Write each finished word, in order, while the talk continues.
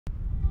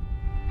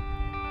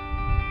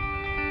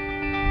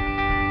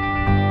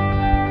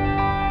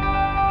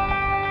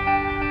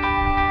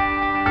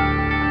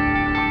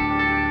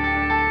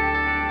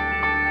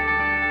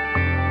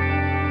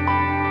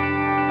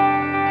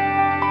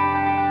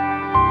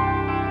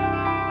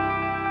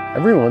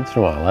Every once in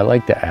a while, I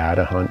like to add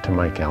a hunt to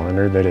my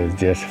calendar that is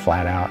just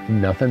flat out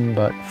nothing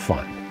but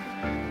fun.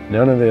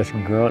 None of this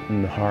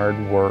grunting, hard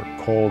work,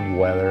 cold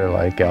weather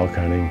like elk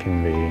hunting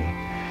can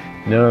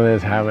be. None of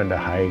this having to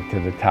hike to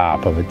the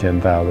top of a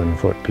 10,000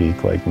 foot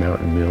peak like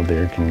mountain mule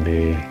deer can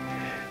be.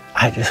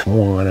 I just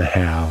want to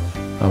have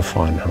a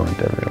fun hunt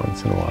every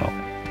once in a while.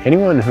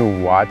 Anyone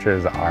who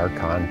watches our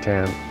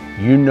content,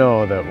 you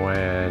know that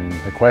when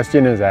the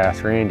question is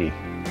asked, Randy,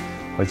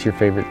 what's your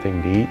favorite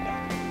thing to eat?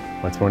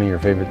 What's one of your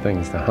favorite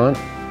things to hunt?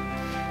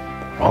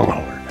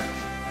 Pronghorn.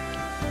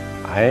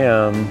 I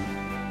am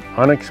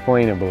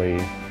unexplainably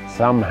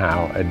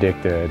somehow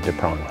addicted to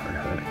pronghorn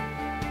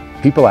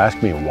hunting. People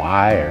ask me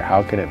why or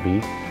how can it be?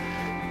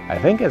 I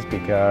think it's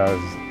because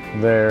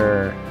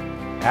they're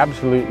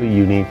absolutely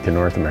unique to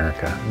North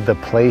America. The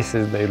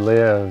places they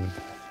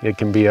live, it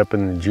can be up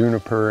in the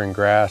juniper and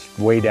grass,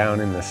 way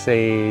down in the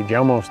sage,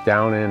 almost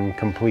down in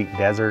complete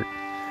desert.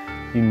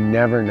 You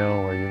never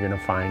know where you're gonna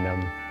find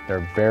them.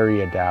 They're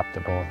very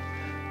adaptable.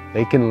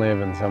 They can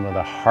live in some of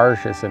the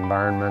harshest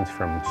environments,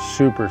 from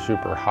super,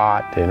 super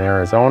hot in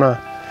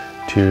Arizona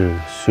to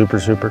super,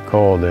 super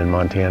cold in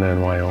Montana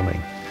and Wyoming.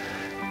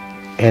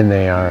 And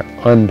they are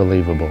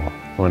unbelievable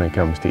when it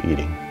comes to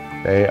eating.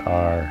 They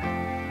are,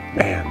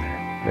 man,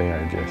 they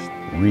are just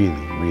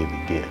really,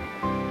 really good.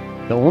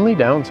 The only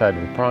downside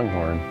with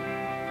pronghorn,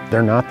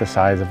 they're not the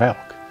size of elk.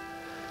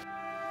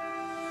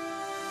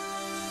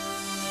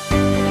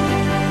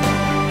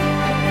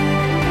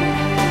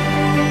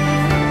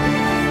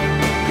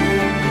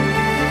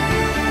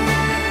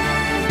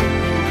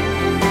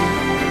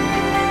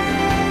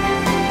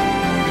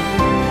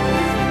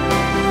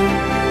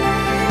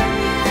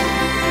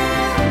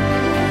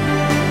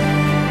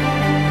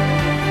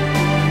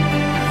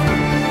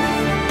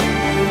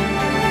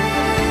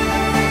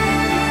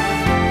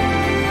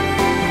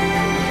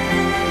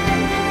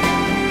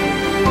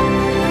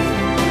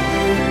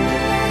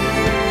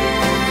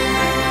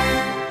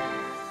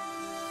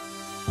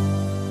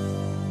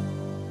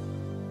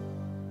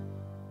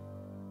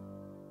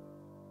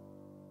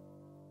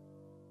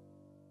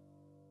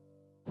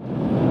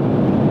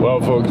 Well,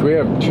 folks, we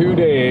have 2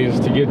 days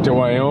to get to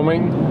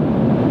Wyoming,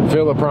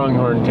 fill a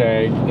pronghorn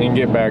tag, and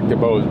get back to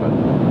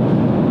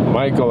Bozeman.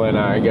 Michael and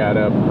I got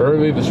up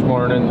early this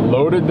morning,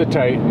 loaded the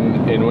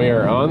Titan, and we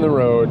are on the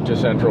road to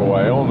central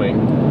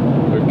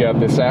Wyoming. We've got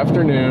this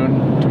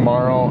afternoon,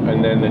 tomorrow,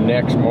 and then the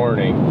next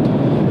morning.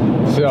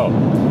 So,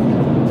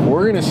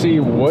 we're gonna see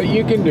what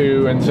you can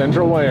do in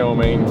central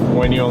Wyoming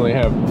when you only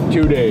have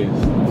 2 days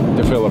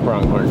to fill a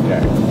pronghorn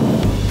tag.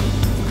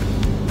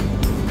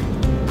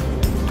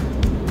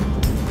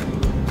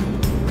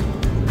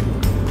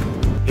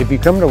 If you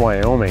come to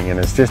Wyoming and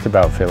it's just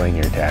about filling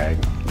your tag,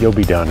 you'll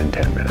be done in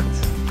 10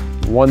 minutes.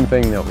 One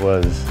thing that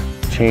was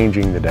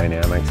changing the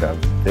dynamics of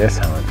this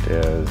hunt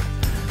is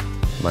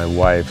my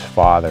wife's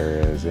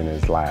father is in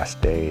his last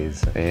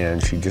days,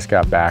 and she just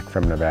got back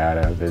from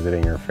Nevada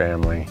visiting her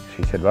family.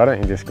 She said, why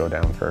don't you just go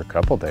down for a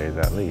couple days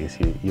at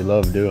least? You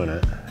love doing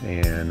it,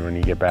 and when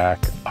you get back,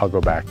 I'll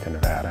go back to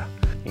Nevada.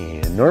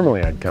 And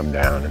normally I'd come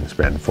down and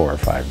spend 4 or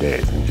 5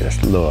 days and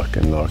just look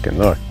and look and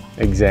look.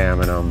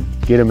 Examine them,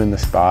 get them in the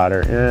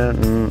spotter,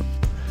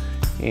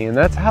 and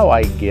that's how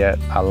I get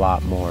a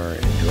lot more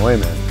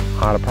enjoyment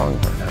out of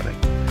pronghorn hunting.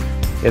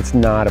 It's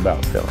not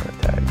about filling a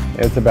tag.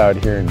 It's about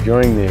here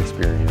enjoying the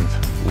experience,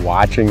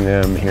 watching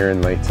them here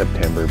in late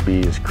September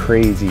be as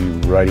crazy,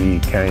 rutty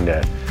kind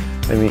of,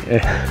 I mean,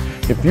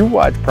 if you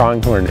watch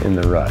pronghorn in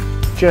the rut,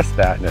 just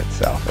that in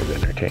itself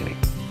is entertaining.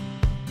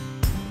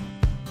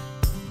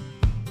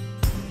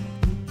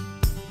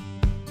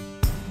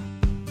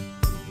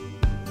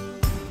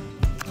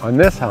 On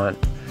this hunt,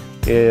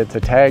 it's a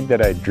tag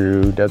that I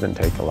drew, doesn't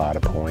take a lot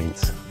of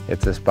points.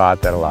 It's a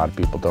spot that a lot of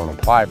people don't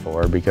apply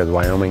for because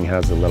Wyoming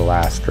has a little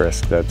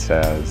asterisk that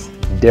says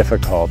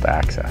difficult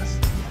access.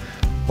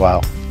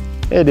 Well,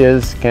 it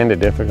is kind of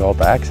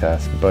difficult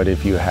access, but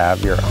if you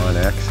have your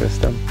on-X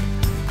system,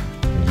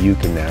 you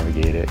can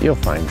navigate it. You'll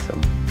find some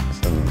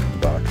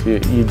bucks.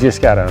 You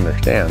just got to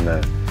understand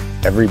that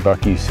every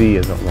buck you see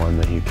isn't one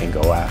that you can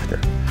go after.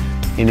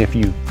 And if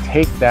you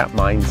take that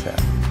mindset,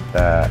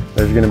 that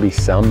there's going to be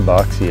some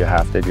bucks you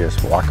have to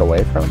just walk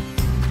away from,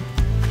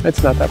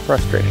 it's not that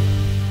frustrating.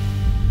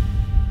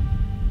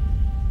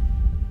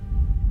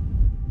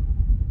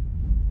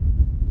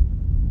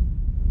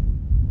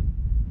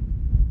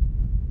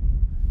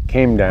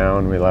 Came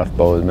down, we left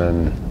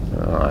Bozeman,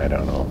 I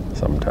don't know,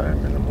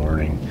 sometime in the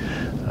morning.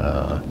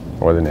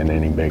 Wasn't in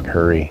any big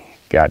hurry.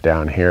 Got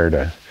down here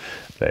to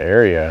the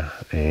area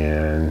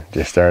and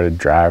just started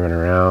driving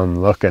around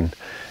looking.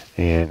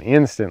 And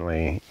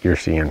instantly you're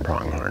seeing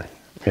pronghorn.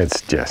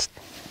 It's just,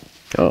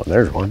 oh,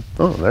 there's one.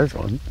 Oh, there's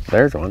one.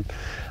 There's one.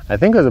 I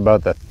think it was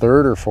about the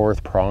 3rd or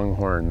 4th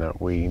pronghorn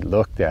that we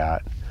looked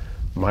at.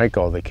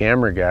 Michael, the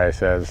camera guy,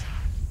 says,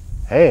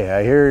 hey,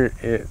 I hear,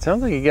 it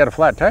sounds like you got a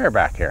flat tire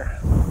back here.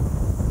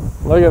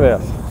 Look at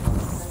this.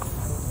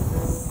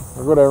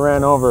 Look what I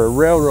ran over, a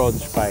railroad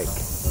spike.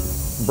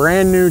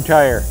 Brand new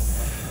tire.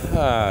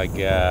 Oh,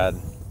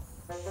 God.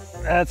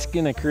 That's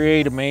gonna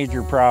create a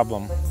major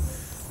problem.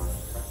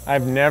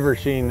 I've never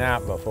seen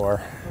that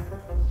before.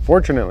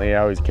 Fortunately, I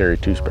always carry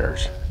 2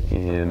 spares,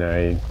 and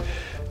I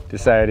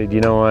decided,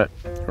 you know what,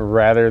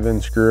 rather than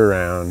screw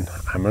around,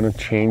 I'm gonna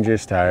change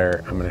this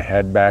tire. I'm gonna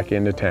head back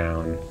into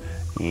town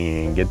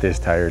and get this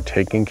tire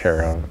taken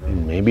care of,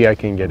 and maybe I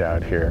can get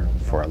out here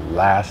for a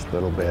last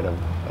little bit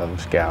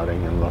of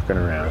scouting and looking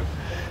around.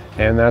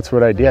 And that's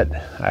what I did.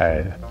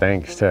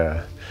 Thanks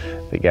to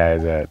the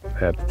guys at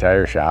the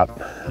tire shop,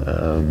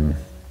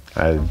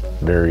 I'm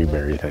very,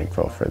 very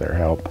thankful for their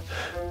help.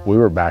 We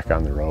were back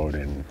on the road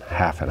in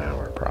half an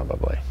hour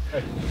probably.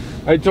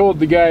 I told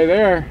the guy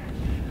there,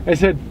 I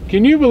said,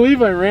 can you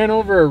believe I ran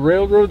over a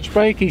railroad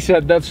spike? He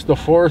said, that's the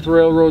 4th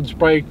railroad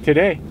spike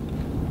today.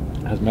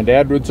 As my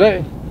dad would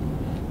say,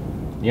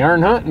 you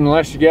aren't hunting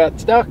unless you got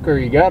stuck or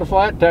you got a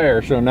flat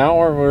tire. So now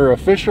we're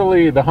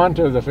officially, the hunt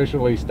has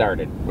officially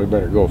started. We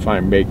better go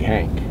find Big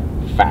Hank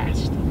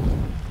fast.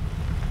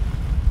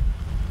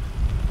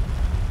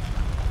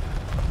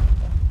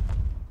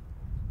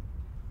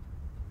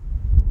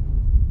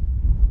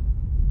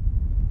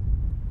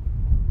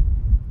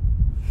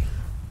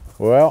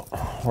 Well,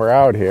 we're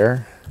out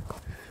here.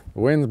 The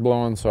wind's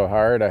blowing so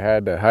hard I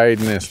had to hide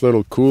in this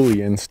little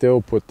coulee and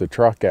still put the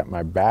truck at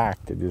my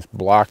back to just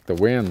block the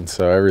wind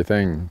so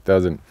everything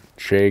doesn't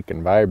shake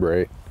and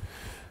vibrate.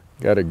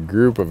 Got a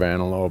group of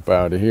antelope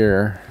out of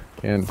here.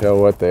 Can't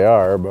tell what they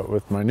are, but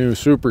with my new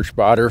super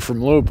spotter from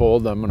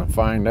Leupold, I'm gonna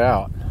find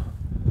out.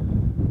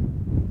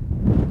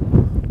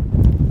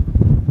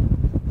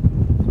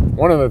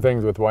 One of the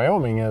things with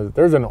Wyoming is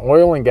there's an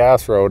oil and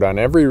gas road on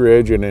every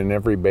ridge and in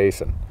every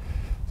basin.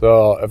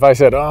 So if I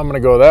said, oh, I'm gonna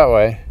go that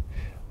way,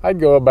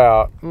 I'd go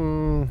about,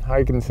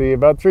 I can see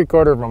about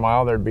 3/4 of a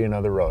mile, there'd be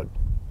another road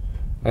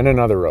and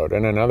another road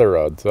and another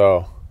road.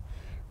 So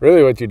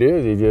really what you do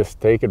is you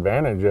just take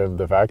advantage of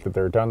the fact that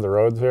there are tons of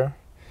roads here,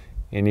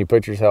 and you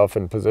put yourself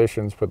in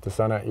positions, put the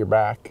sun at your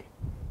back,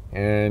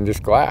 and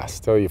just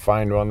glass till you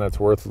find one that's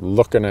worth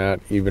looking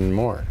at even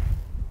more.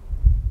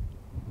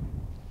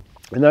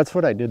 And that's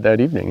what I did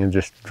that evening, and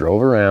just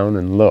drove around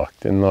and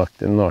looked and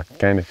looked and looked,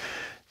 kind of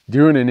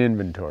doing an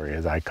inventory,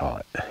 as I call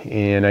it.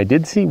 And I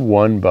did see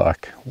one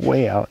buck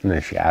way out in the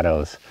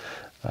shadows.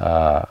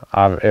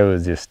 It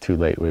was just too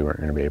late. We weren't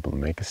going to be able to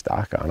make a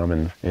stock on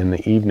him. And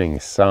the evening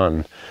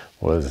sun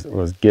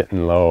was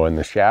getting low, and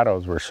the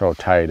shadows were so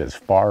tight. As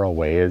far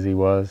away as he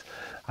was,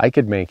 I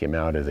could make him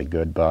out as a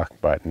good buck,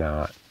 but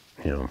not,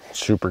 you know,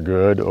 super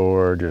good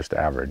or just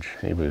average.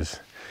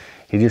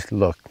 He just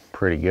looked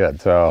pretty good.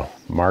 So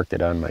marked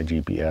it on my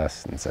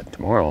GPS and said,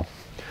 tomorrow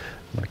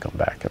I'm going to come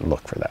back and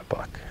look for that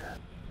buck.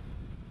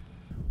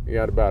 We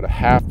got about a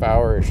half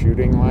hour of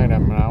shooting line.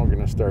 I'm now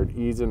going to start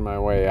easing my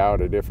way out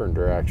a different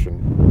direction.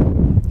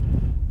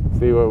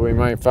 See what we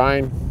might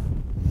find.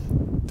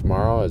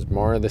 Tomorrow is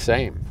more of the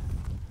same.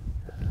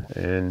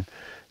 And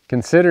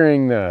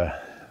considering the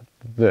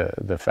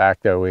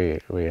fact that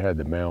we had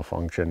the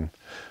malfunction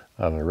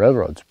of a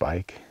railroad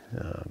spike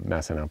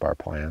messing up our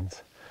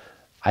plans,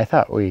 I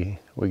thought we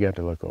got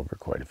to look over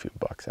quite a few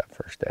bucks that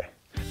first day.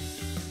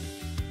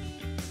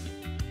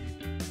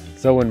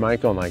 So when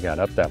Michael and I got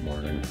up that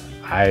morning,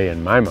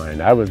 in my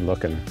mind, I was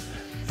looking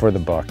for the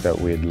buck that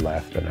we had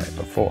left the night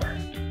before.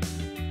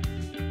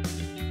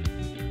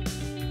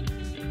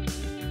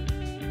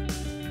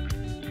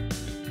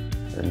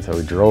 And so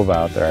we drove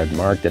out there. I'd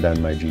marked it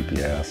on my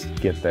GPS,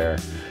 get there.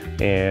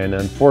 And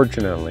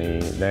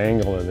unfortunately, the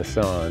angle of the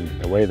sun,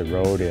 the way the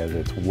road is,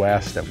 it's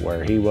west of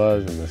where he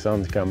was, and the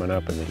sun's coming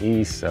up in the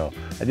east. So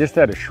I just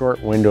had a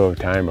short window of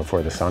time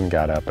before the sun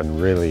got up and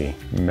really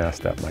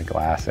messed up my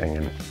glassing.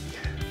 And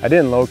I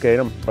didn't locate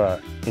him,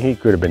 but he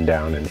could have been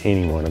down in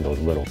any one of those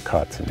little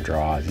cuts and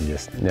draws. You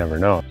just never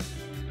know.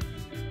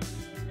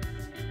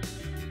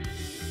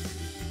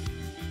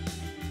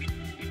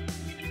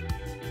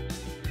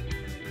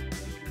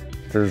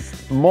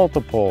 There's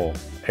multiple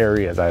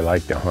areas I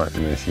like to hunt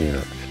in this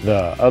unit.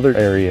 The other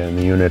area in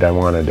the unit I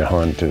wanted to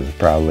hunt is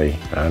probably,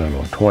 I don't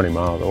know, 20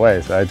 miles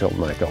away. So I told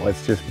Michael,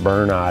 let's just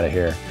burn out of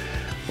here.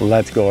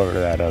 Let's go over to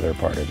that other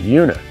part of the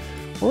unit.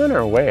 Well, on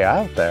our way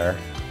out there,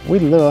 we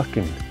look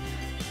and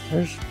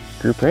there's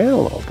a group of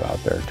antelope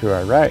out there to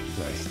our right.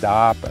 And I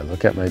stop, I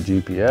look at my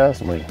GPS,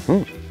 I'm like,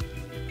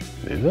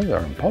 these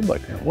are in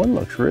public. That one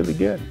looks really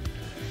good.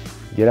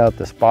 Get out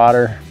the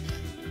spotter.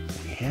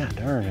 Yeah,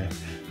 darn it.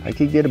 I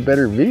could get a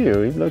better view.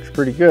 He looks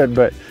pretty good,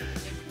 but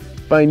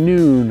by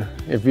noon,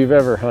 if you've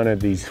ever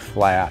hunted these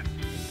flat,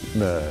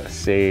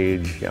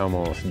 sage,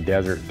 almost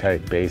desert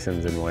type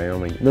basins in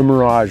Wyoming, the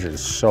mirage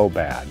is so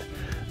bad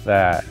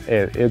that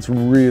it's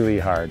really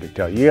hard to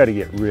tell. You got to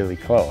get really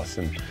close.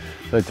 And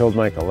so I told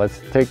Michael, let's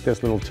take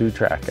this little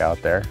 2-track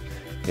out there.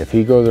 If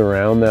he goes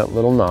around that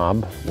little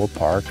knob, we'll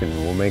park and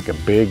we'll make a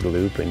big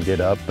loop and get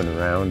up and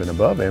around and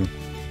above him.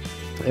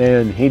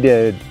 And he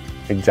did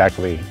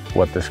exactly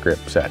what the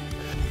script said.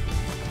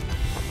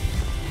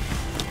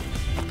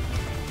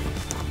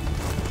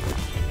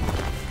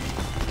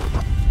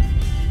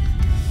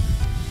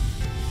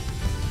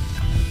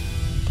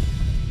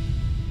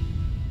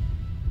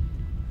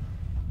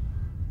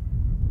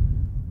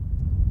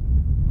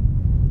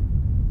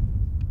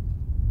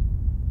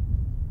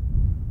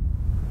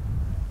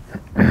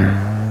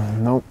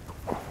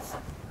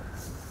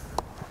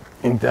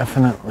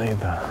 definitely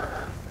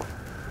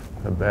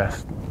the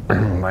best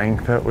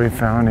length that we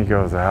found. He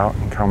goes out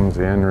and comes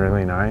in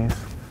really nice.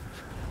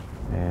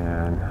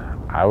 And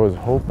I was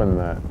hoping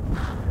that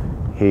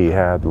he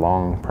had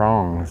long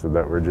prongs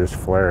that were just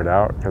flared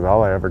out, because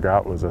all I ever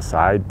got was a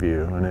side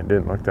view and it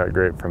didn't look that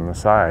great from the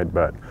side.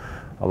 But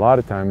a lot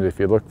of times if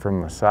you look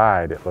from the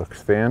side, it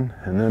looks thin,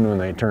 and then when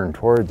they turn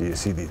towards you, you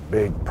see these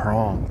big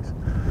prongs.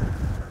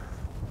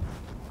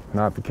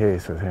 Not the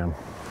case with him.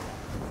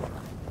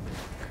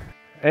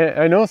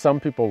 I know some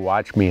people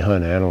watch me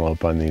hunt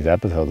antelope on these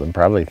episodes and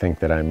probably think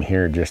that I'm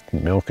here just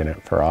milking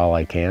it for all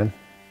I can.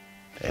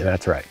 And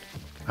that's right,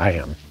 I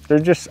am.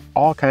 There's just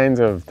all kinds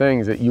of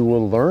things that you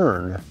will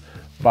learn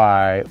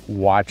by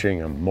watching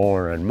them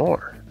more and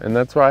more. And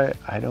that's why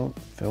I don't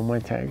film my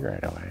tag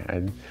right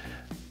away.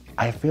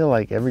 I feel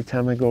like every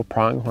time I go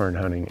pronghorn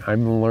hunting,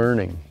 I'm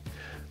learning.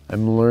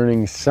 I'm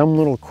learning some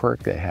little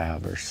quirk they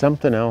have, or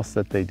something else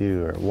that they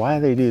do, or why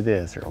they do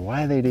this, or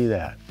why they do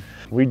that.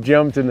 We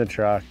jumped in the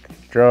truck,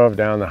 drove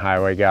down the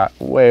highway, got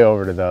way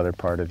over to the other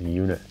part of the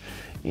unit,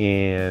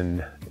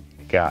 and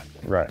got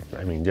right,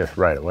 I mean, just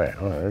right away.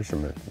 Oh, there's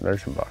some bucks,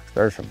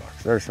 there's some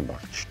bucks, there's some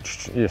bucks.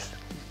 Just,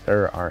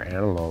 there are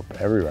antelope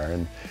everywhere.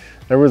 And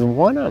there was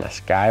one on a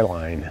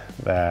skyline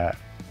that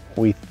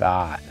we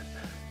thought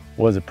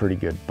was a pretty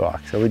good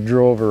buck. So we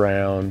drove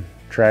around,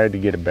 tried to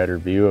get a better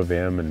view of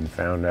him, and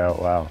found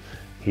out, well,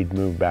 he'd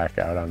moved back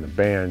out on the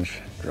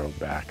bench, drove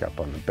back up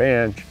on the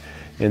bench,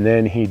 and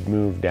then he'd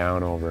moved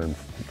down over and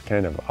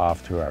kind of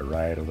off to our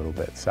right a little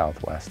bit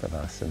southwest of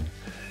us.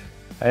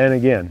 And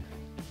again,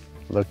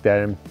 looked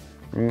at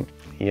him,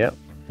 yep,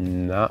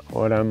 not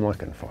what I'm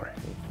looking for.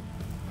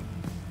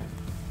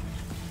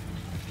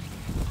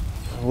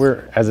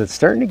 As it's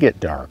starting to get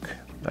dark,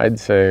 I'd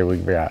say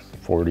we've got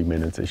 40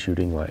 minutes of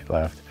shooting light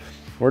left.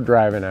 We're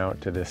driving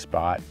out to this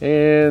spot,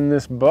 and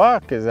this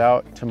buck is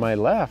out to my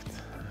left.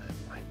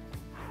 I'm like,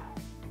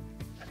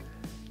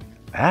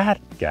 that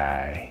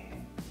guy,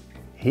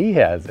 he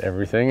has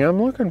everything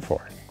I'm looking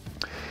for.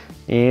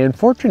 And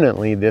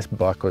fortunately, this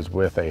buck was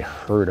with a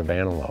herd of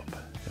antelope.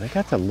 And I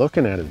got to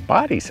looking at his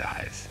body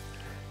size,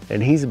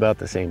 and he's about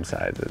the same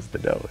size as the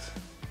does.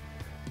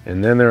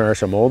 And then there are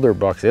some older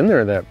bucks in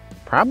there that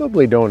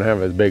probably don't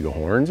have as big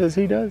horns as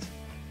he does,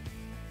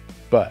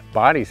 but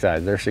body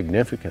size, they're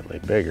significantly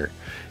bigger.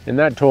 And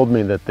that told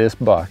me that this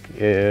buck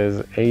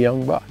is a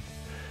young buck.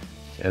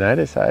 And I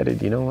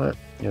decided, you know what,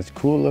 as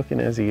cool looking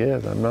as he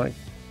is, I'm not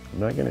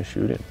gonna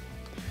shoot him.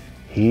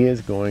 He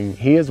is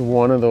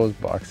one of those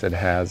bucks that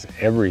has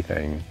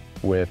everything,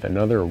 with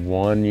another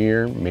 1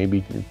 year,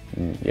 maybe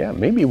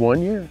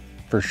 1 year,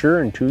 for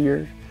sure in 2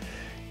 years,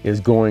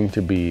 is going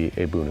to be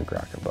a Boone and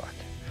Crocker buck.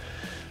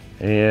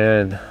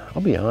 And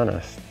I'll be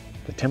honest,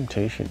 the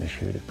temptation to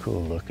shoot a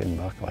cool looking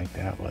buck like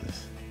that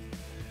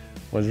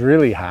was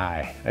really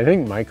high. I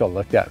think Michael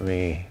looked at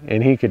me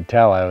and he could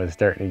tell I was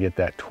starting to get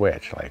that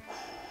twitch, like,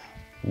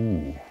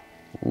 ooh,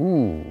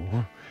 ooh.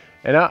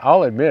 And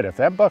I'll admit, if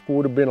that buck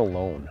would have been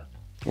alone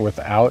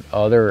without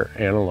other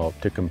antelope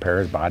to compare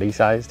his body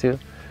size to,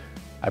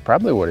 I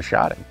probably would have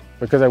shot him,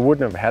 because I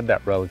wouldn't have had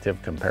that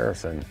relative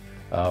comparison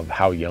of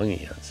how young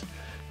he is.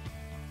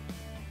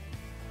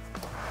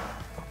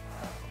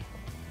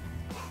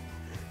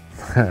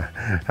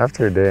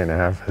 After a day and a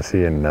half of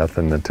seeing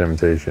nothing, the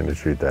temptation to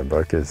shoot that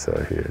buck is so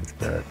huge,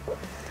 but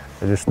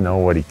I just know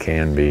what he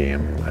can be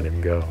and let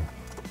him go.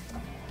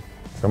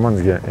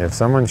 If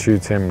someone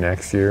shoots him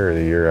next year or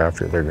the year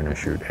after, they're gonna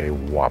shoot a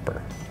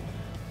whopper.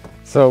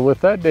 So with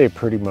that day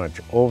pretty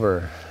much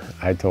over,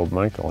 I told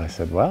Michael, I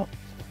said, well,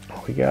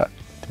 we got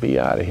to be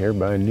out of here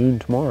by noon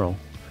tomorrow.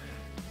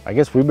 I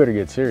guess we better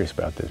get serious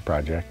about this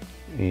project.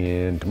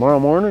 And tomorrow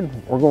morning,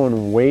 we're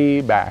going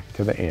way back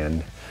to the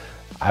end.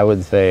 I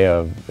would say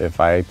if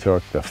I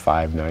took the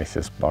 5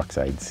 nicest bucks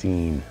I'd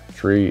seen,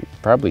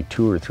 probably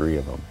 2 or 3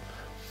 of them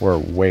were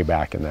way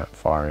back in that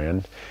far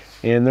end.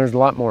 And there's a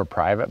lot more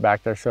private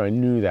back there, so I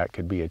knew that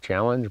could be a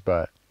challenge,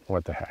 but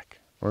what the heck,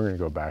 we're gonna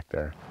go back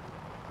there.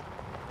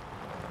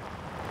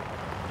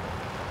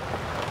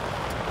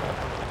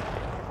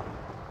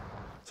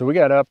 So we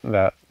got up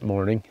that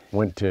morning,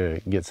 went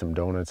to get some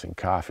donuts and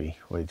coffee,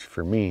 which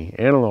for me,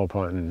 antelope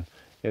hunting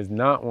is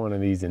not one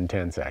of these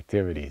intense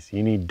activities.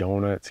 You need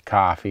donuts,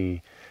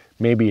 coffee,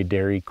 maybe a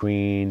Dairy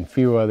Queen, a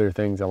few other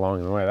things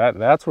along the way.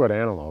 That's what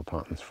antelope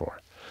hunting's for.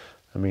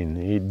 I mean,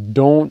 you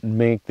don't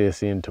make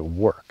this into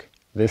work.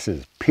 This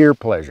is pure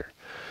pleasure.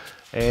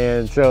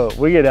 And so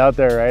we get out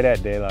there right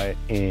at daylight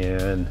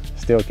and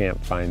still can't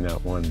find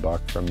that one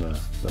buck from the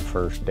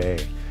first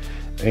day.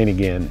 And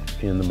again,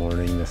 in the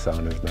morning, the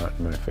sun is not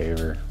in my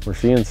favor. We're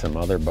seeing some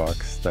other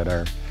bucks that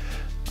are,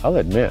 I'll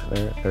admit,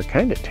 they're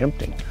kind of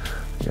tempting.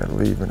 You gotta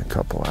leave in a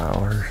couple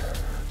hours.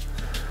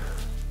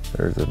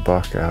 There's a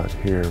buck out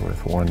here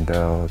with one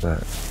Dall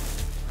that,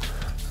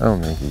 I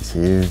don't think he's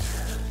huge.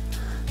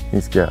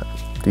 He's got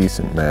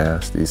decent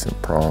mass,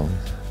 decent prongs.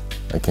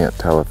 I can't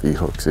tell if he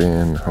hooks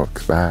in,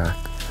 hooks back.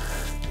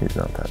 He's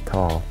not that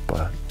tall,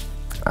 but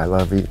I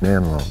love eating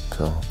antelope,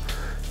 so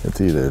it's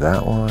either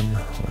that one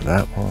or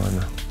that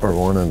one or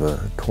one of the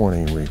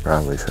 20 we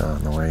probably saw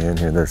on the way in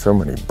here. There's so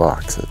many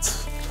bucks.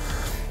 It's,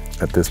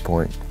 at this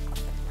point,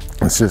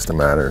 it's just a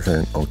matter of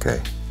saying,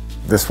 okay,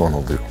 this one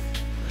will do.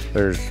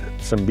 There's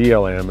some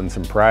BLM and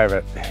some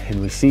private,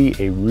 and we see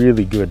a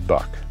really good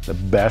buck. The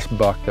best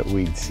buck that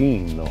we'd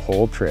seen the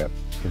whole trip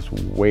is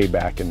way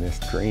back in this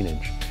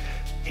drainage.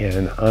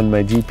 And on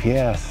my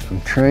GPS, I'm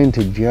trying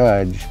to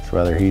judge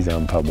whether he's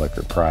on public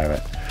or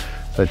private.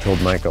 So I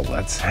told Michael,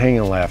 let's hang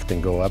a left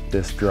and go up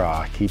this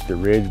draw, keep the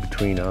ridge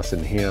between us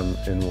and him,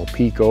 and we'll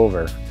peek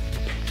over.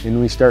 And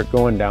we start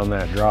going down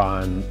that draw,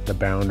 and the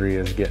boundary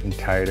is getting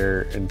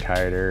tighter and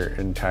tighter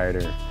and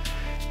tighter.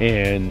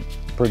 And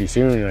pretty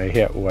soon I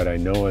hit what I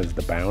know is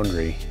the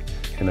boundary,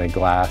 and I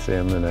glass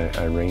him and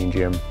I range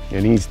him.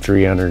 And he's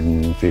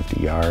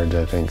 350 yards,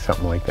 I think,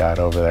 something like that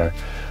over there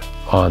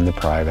on the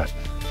private.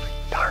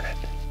 Darn it.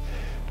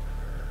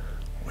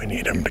 We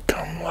need him to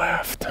come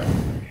left.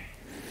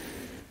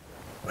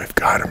 We've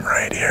got him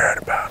right here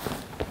at about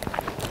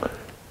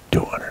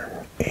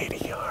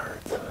 280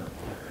 yards.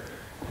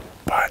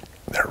 But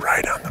they're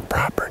right on the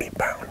property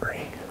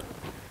boundary.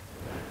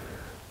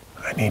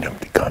 I need him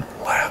to come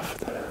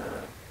left.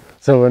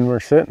 So when we're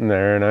sitting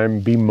there and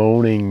I'm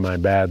bemoaning my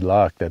bad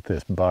luck that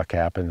this buck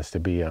happens to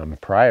be on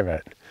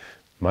private,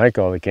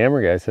 Michael, the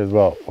camera guy, says,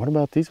 well, what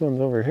about these ones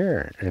over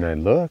here? And I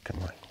look, I'm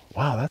like,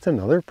 wow, that's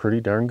another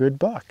pretty darn good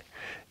buck.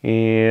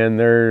 And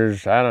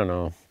there's, I don't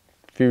know,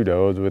 a few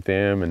does with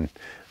him, and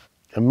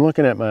I'm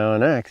looking at my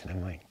OnX and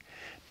I'm like,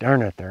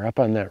 darn it, they're up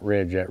on that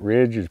ridge. That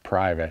ridge is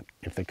private.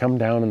 If they come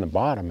down in the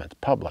bottom, it's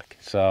public.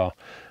 So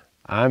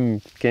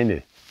I'm kind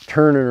of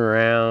turning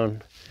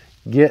around,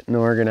 getting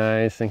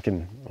organized,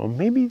 thinking, well,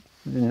 maybe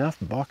there's enough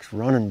bucks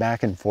running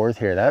back and forth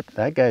here.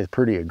 That guy's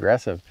pretty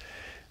aggressive.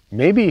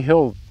 Maybe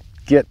he'll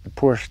get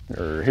pushed,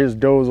 or his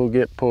does will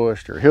get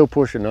pushed, or he'll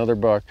push another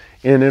buck,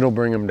 and it'll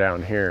bring him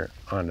down here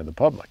onto the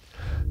public.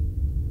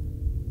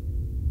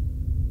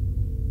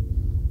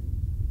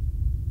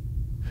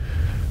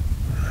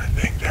 I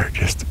think they're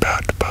just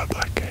about to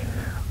public.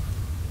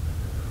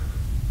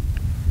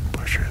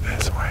 Push her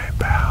this way,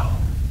 pal.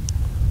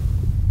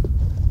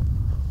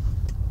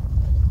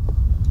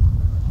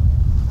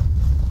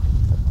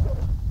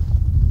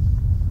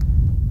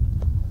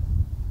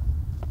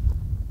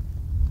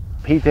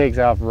 He takes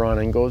off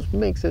running,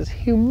 makes this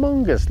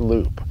humongous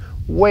loop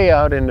way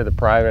out into the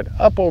private,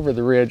 up over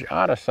the ridge,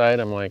 out of sight.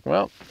 I'm like,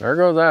 well, there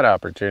goes that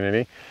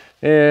opportunity.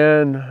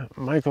 And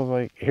Michael's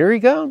like, here he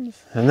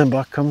comes. And the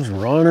buck comes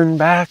running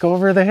back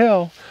over the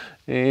hill,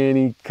 and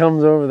he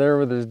comes over there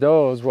with his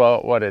does.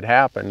 Well, what had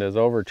happened is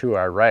over to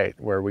our right,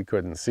 where we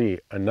couldn't see,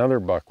 another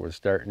buck was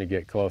starting to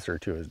get closer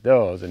to his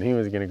does, and he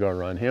was going to go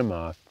run him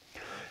off.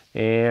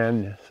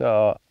 And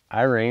so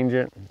I range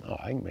it. Oh,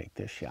 I can make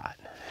this shot.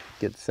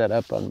 Get set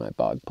up on my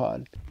bog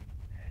pod.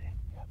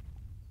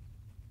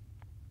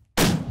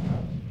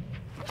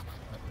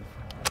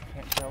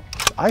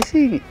 I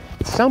see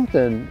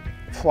something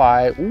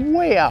fly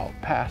way out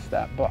past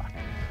that buck.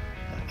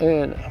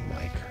 And I'm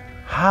like,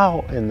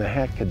 how in the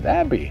heck could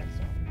that be?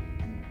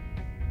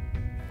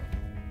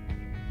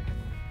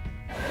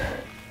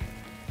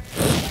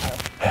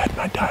 I had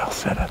my dial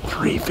set at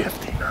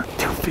 350, not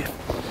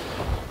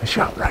 250. I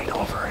shot right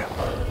over him.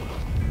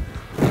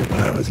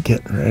 When I was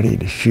getting ready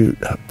to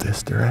shoot up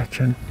this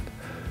direction,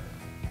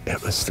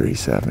 it was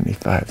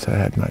 375, so I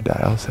had my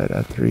dial set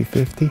at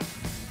 350.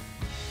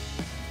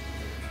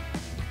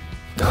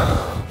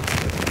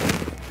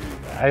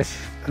 I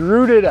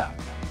screwed it up,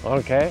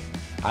 okay?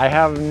 I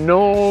have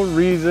no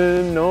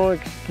reason, no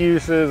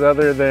excuses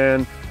other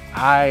than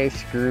I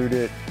screwed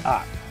it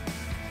up.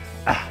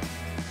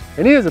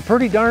 And he was a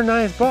pretty darn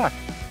nice buck.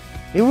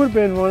 He would have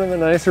been one of the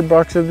nicer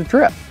bucks of the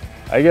trip.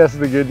 I guess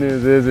the good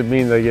news is it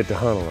means I get to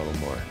hunt a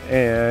little more.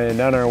 And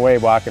on our way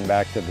walking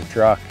back to the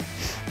truck,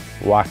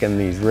 walking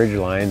these ridge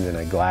lines in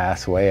a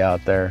glass way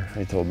out there,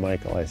 I told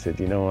Michael, I said,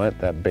 you know what,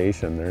 that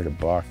basin, there's a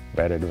buck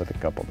bedded with a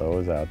couple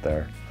does out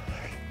there.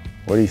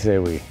 What do you say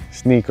we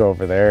sneak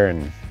over there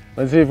and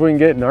let's see if we can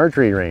get an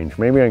archery range.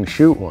 Maybe I can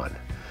shoot one.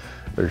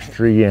 There's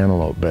 3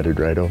 antelope bedded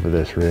right over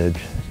this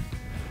ridge.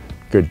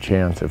 Good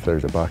chance if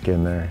there's a buck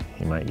in there,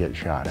 he might get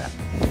shot at.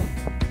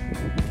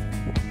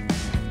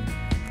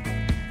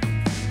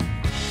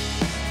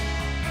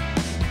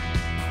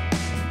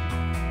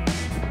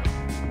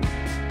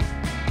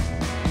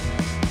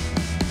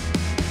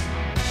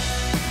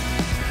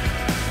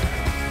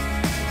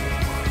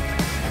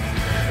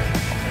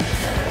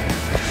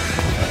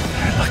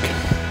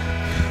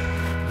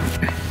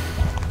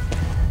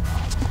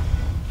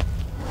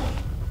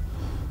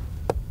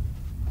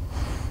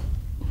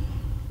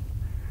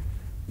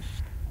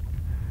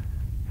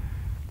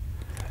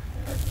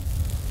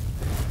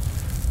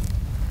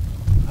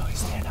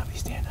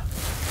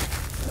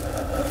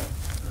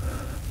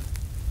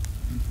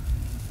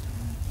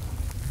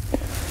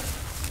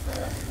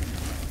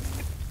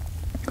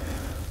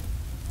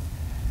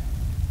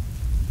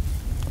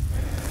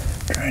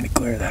 Trying to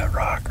clear that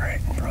rock right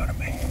in front of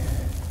me.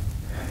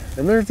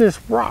 And there's this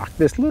rock,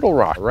 this little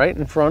rock right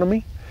in front of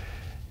me.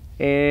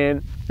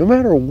 And no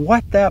matter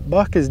what that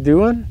buck is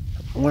doing,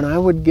 when I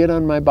would get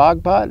on my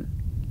bog pot,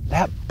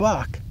 that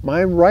buck,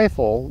 my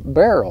rifle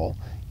barrel,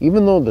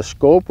 even though the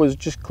scope was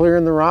just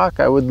clearing the rock,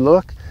 I would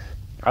look,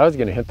 I was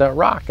gonna hit that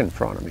rock in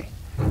front of me.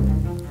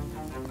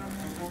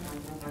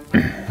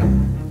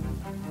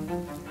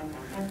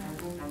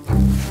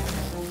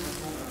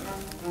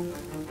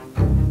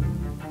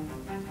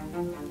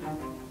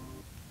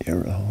 You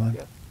rolling?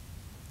 Yep.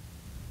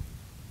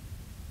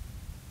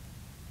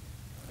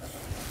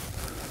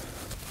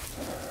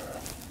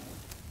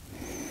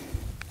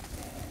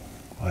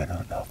 Well, I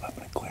don't know if I'm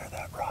gonna clear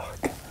that rock.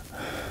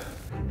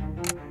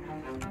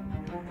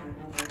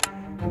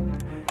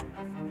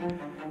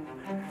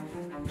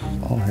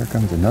 Oh, here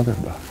comes another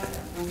buck.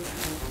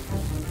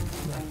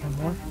 Like one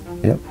more?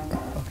 Yep.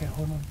 Okay,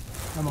 hold on.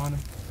 I'm on him.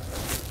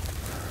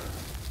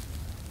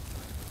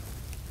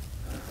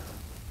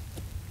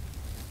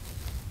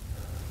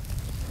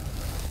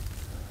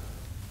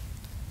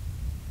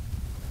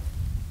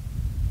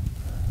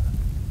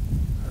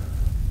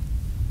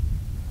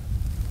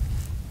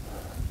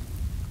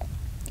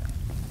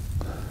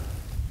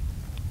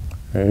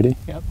 Ready?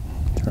 Yep.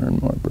 Turn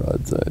more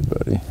broadside,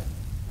 buddy.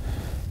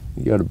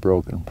 You got a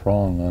broken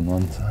prong on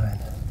one side.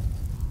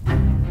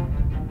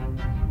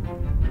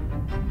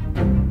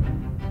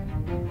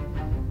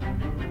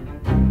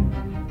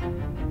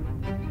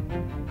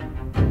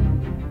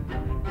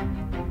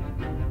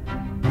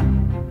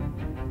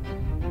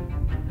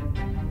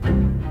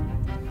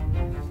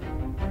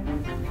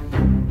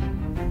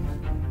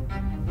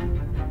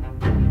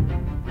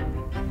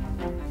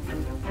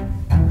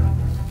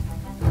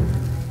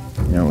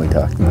 You know, we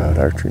talked about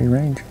archery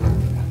range.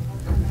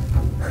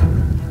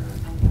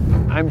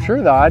 I'm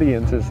sure the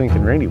audience is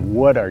thinking, Randy,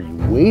 what are you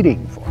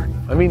waiting for?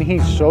 I mean,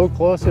 he's so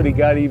close that he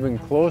got even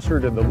closer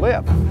to the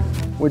lip,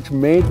 which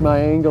made my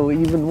angle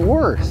even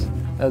worse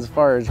as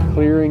far as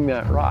clearing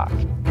that rock.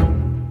 I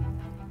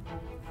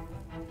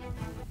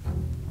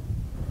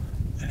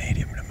need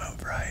him to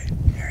move right.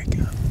 Here he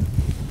comes.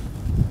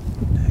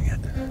 Dang it.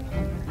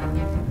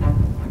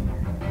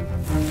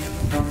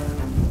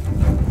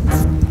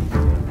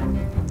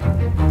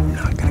 I'm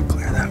not gonna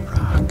clear that rock.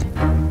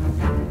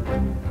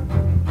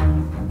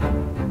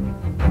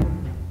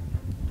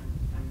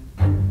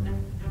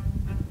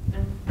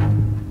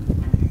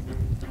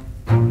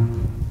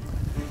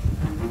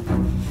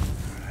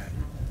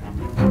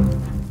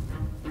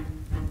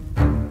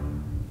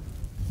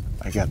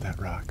 I got that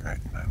rock right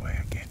in my way.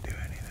 I can't do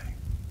anything.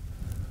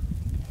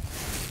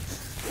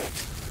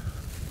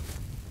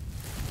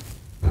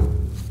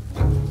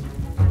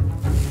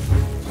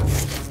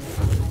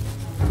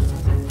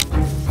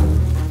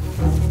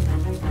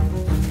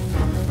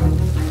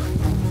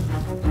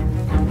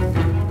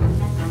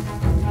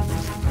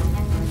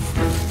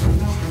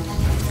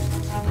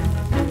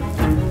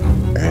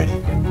 Ready?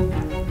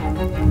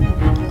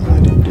 I'll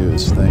let him do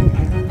his thing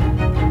here.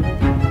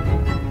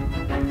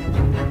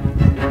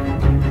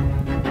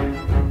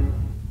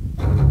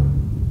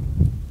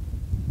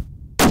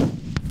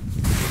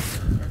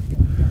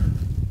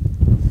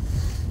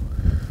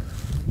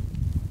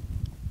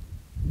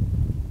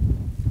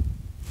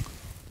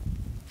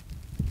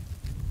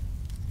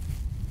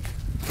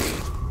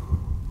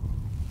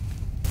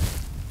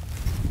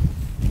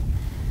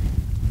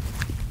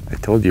 I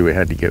told you we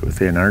had to get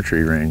within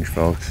archery range,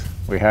 folks.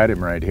 We had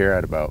him right here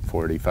at about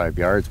 45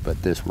 yards,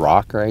 but this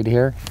rock right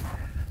here,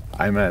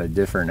 I'm at a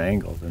different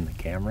angle than the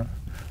camera.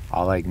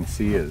 All I can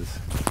see is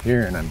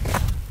here, and I'm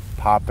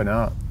popping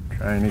up,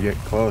 trying to get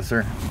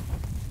closer.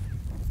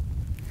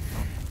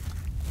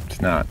 It's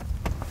not.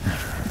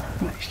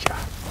 Nice shot.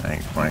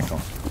 Thanks,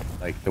 Michael.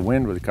 Like, the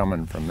wind was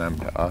coming from them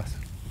to us,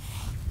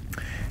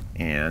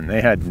 and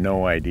they had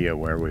no idea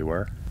where we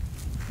were.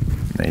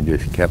 They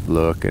just kept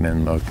looking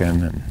and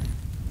looking, and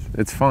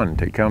it's fun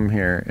to come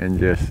here and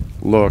just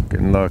look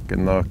and look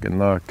and look and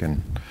look.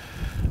 And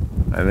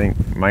I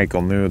think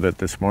Michael knew that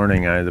this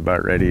morning I was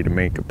about ready to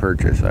make a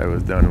purchase. I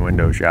was done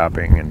window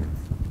shopping, and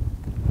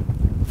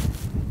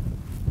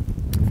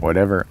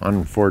whatever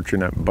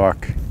unfortunate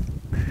buck.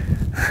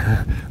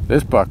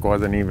 This buck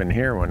wasn't even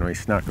here when we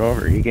snuck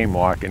over. He came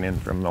walking in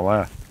from the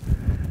left.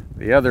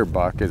 The other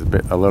buck is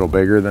a little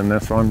bigger than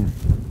this one,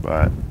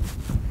 but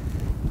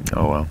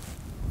oh well,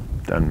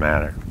 doesn't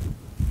matter.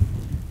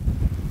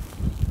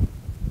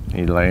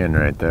 He's laying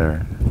right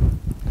there.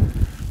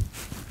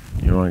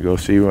 You want to go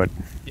see what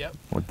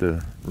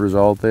the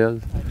result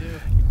is? I do.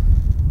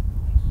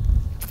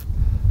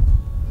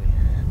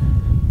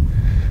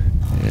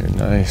 You're a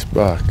nice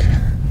buck.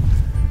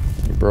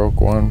 You broke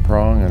one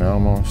prong and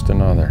almost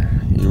another.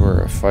 You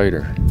were a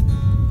fighter.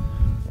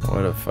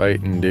 What a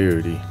fighting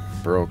dude. He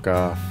broke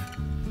off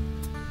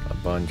a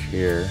bunch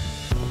here,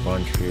 a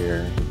bunch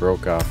here. He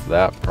broke off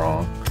that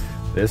prong.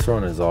 This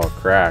one is all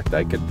cracked.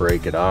 I could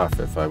break it off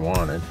if I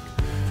wanted.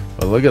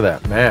 But look at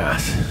that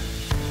mass.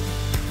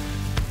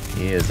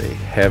 He is a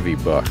heavy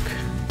buck.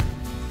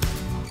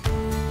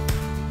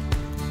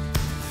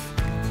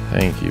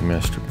 Thank you,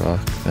 Mr.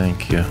 Buck.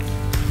 Thank you.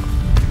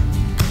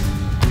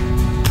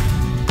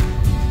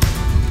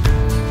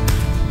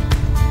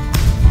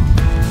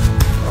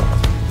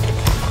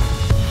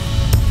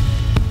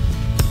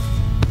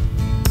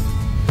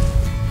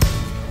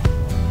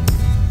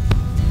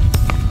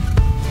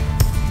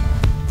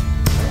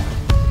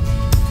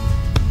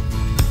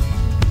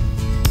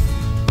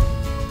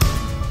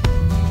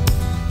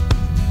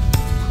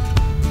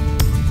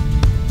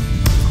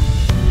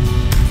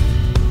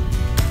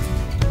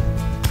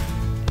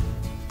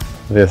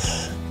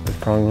 this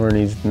pronghorn,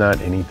 he's not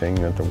anything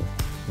that the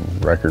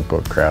record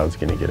book crowd's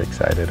gonna get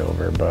excited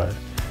over, but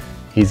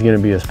he's gonna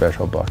be a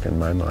special buck in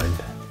my mind.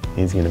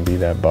 He's gonna be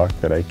that buck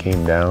that I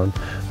came down,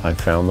 I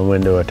found the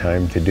window of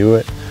time to do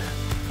it.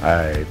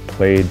 I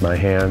played my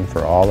hand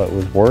for all it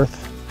was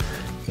worth,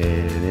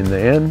 and in the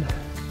end,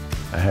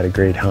 I had a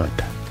great hunt.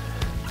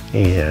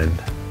 And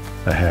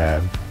I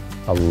have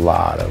a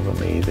lot of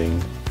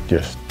amazing,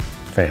 just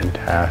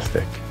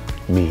fantastic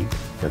meat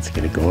that's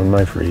gonna go in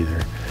my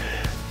freezer.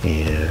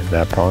 And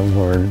that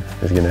pronghorn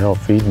is gonna help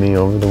feed me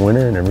over the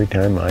winter, and every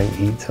time I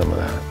eat some of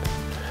that,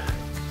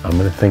 I'm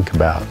gonna think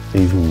about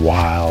these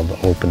wild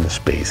open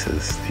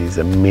spaces, these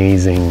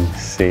amazing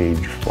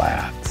sage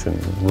flats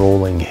and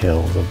rolling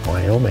hills of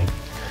Wyoming.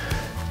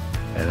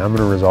 And I'm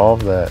gonna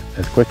resolve that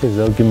as quick as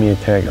they'll give me a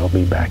tag, I'll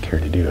be back here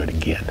to do it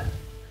again.